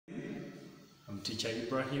Teacher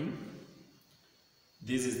Ibrahim.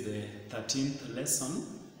 This is the 13th lesson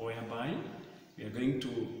whereby we are going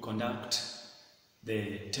to conduct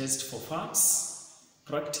the test for facts,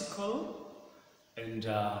 practical, and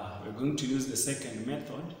we're going to use the second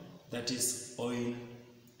method, that is oil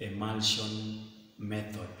emulsion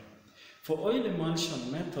method. For oil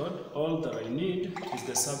emulsion method, all that I need is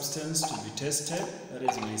the substance to be tested. That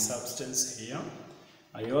is my substance here.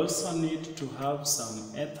 I also need to have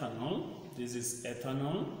some ethanol. This is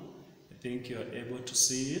ethanol. I think you are able to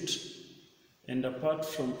see it. And apart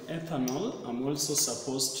from ethanol, I'm also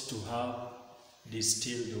supposed to have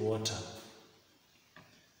distilled water.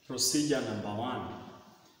 Procedure number 1.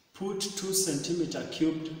 Put 2 centimeter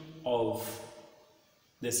cubed of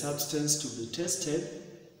the substance to be tested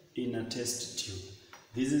in a test tube.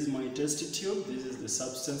 This is my test tube. This is the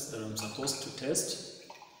substance that I'm supposed to test.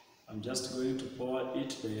 I'm just going to pour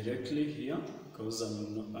it directly here because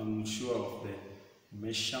I'm sure of the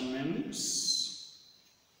measurements.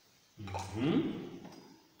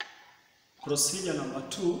 Procedure number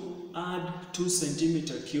 2, add 2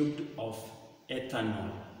 centimeter cubed of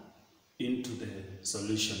ethanol into the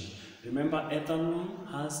solution. Remember, ethanol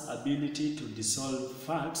has ability to dissolve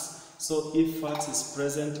fats. So if fat is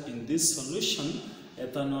present in this solution,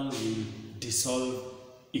 ethanol will dissolve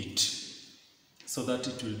it so that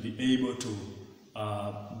it will be able to,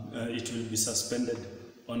 it will be suspended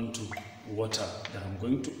onto water that I'm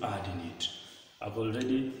going to add in it. I've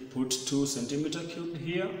already put 2 centimeter cubed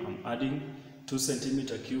here. I'm adding 2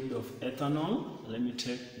 centimeter cubed of ethanol. Let me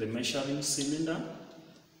take the measuring cylinder.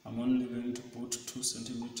 I'm only going to put 2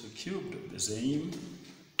 centimeter cubed of the same.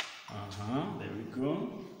 There we go.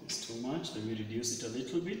 It's too much. Let me reduce it a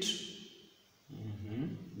little bit.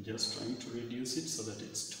 Just trying to reduce it so that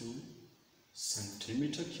it's 2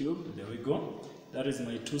 centimeter cubed. There we go. That is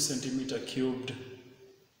my 2 centimeter cubed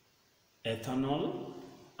ethanol.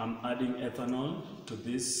 I'm adding ethanol to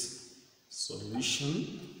this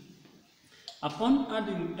solution. Upon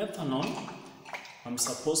adding ethanol, I'm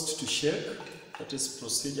supposed to shake. That is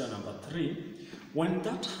procedure number 3. When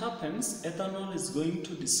that happens, ethanol is going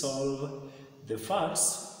to dissolve the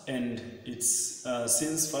fats, and it's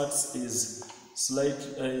since fats is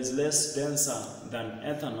less denser than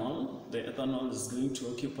ethanol, the ethanol is going to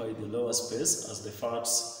occupy the lower space as the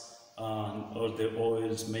fats or the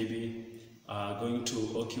oils maybe are going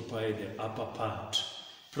to occupy the upper part.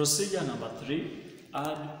 Procedure number 3,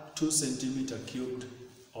 add 2 centimeter cubed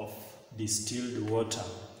of distilled water.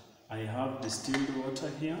 I have distilled water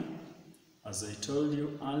here. As I told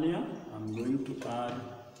you earlier, I'm going to add,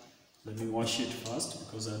 let me wash it first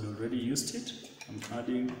because I've already used it. I'm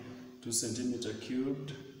adding 2 centimeter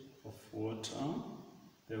cubed of water.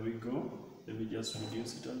 There we go. Let me just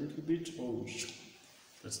reduce it a little bit. Oh,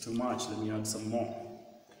 that's too much. Let me add some more.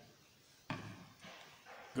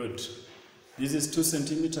 Good. This is 2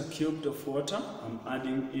 centimeter cubed of water. I'm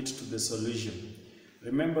adding it to the solution.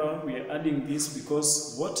 Remember, we are adding this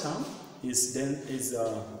because water is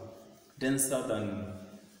denser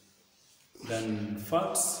than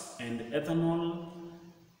fats, and ethanol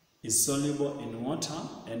is soluble in water,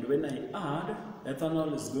 and when I add,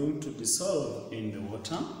 ethanol is going to dissolve in the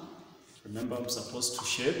water. Remember, I'm supposed to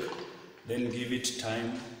shake, then give it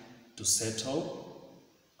time to settle.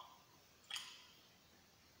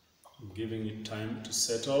 I'm giving it time to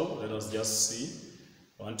settle. Let us just see.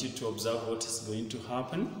 I want you to observe what is going to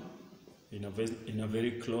happen in a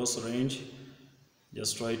very close range.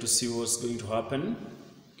 Just try to see what's going to happen.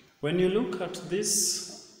 When you look at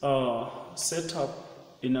this setup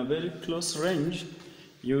in a very close range,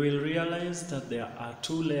 you will realize that there are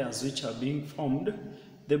 2 layers which are being formed.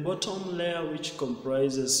 The bottom layer, which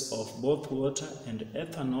comprises of both water and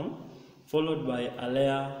ethanol, followed by a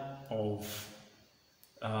layer of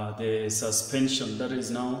the suspension, that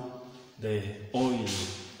is now the oil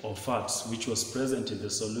or fats which was present in the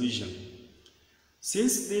solution.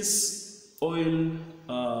 Since this oil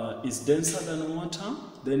is denser than water,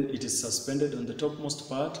 then it is suspended on the topmost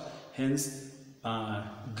part, hence a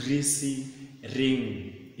greasy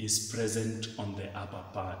ring is present on the upper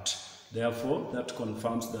part. Therefore, that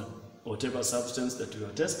confirms that whatever substance that we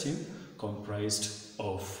are testing comprised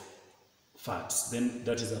of fats. Then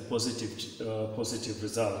that is a positive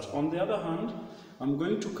result. On the other hand, I'm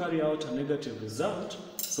going to carry out a negative result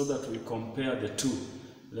so that we compare the two.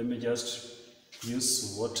 Let me just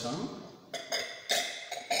use water.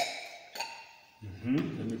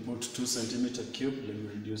 Let me put 2 centimeter cubed. Let me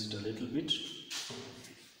reduce it a little bit.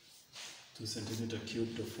 2 centimeter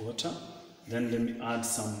cubed of water. Then let me add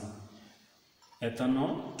some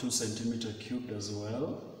ethanol, 2 centimeter cubed as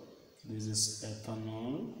well. This is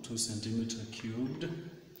ethanol, 2 centimeter cubed.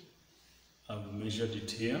 I've measured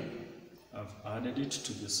it here. I've added it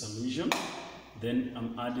to the solution. Then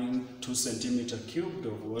I'm adding 2 centimeter cubed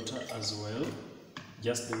of water as well,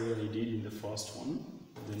 just the way I did in the first one.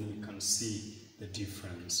 Then we can see the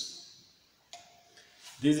difference.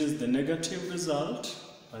 This is the negative result,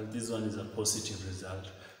 while this one is a positive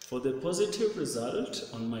result. For the positive result,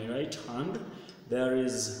 on my right hand, there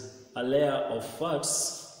is a layer of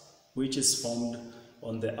fats which is formed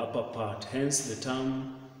on the upper part, hence the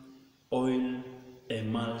term oil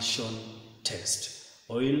emulsion test.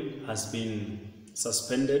 Oil has been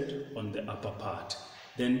suspended on the upper part.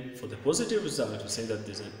 Then for the positive result, we say that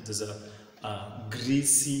there's a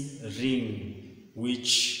greasy ring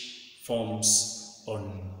which forms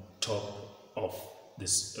on top of the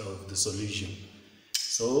solution.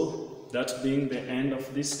 So that being the end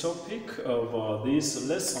of this topic of this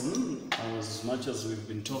lesson, as much as we've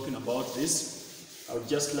been talking about this, I would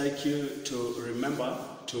just like you to remember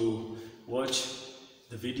to watch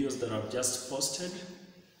the videos that I've just posted,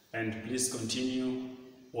 and please continue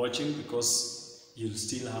watching because you'll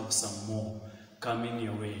still have some more coming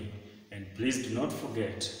your way. And please do not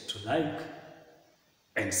forget to like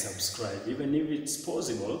and subscribe. Even if it's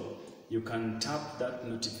possible, you can tap that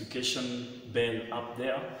notification bell up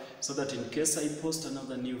there so that in case I post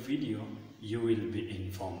another new video, you will be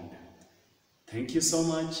informed. Thank you so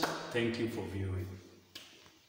much. Thank you for viewing.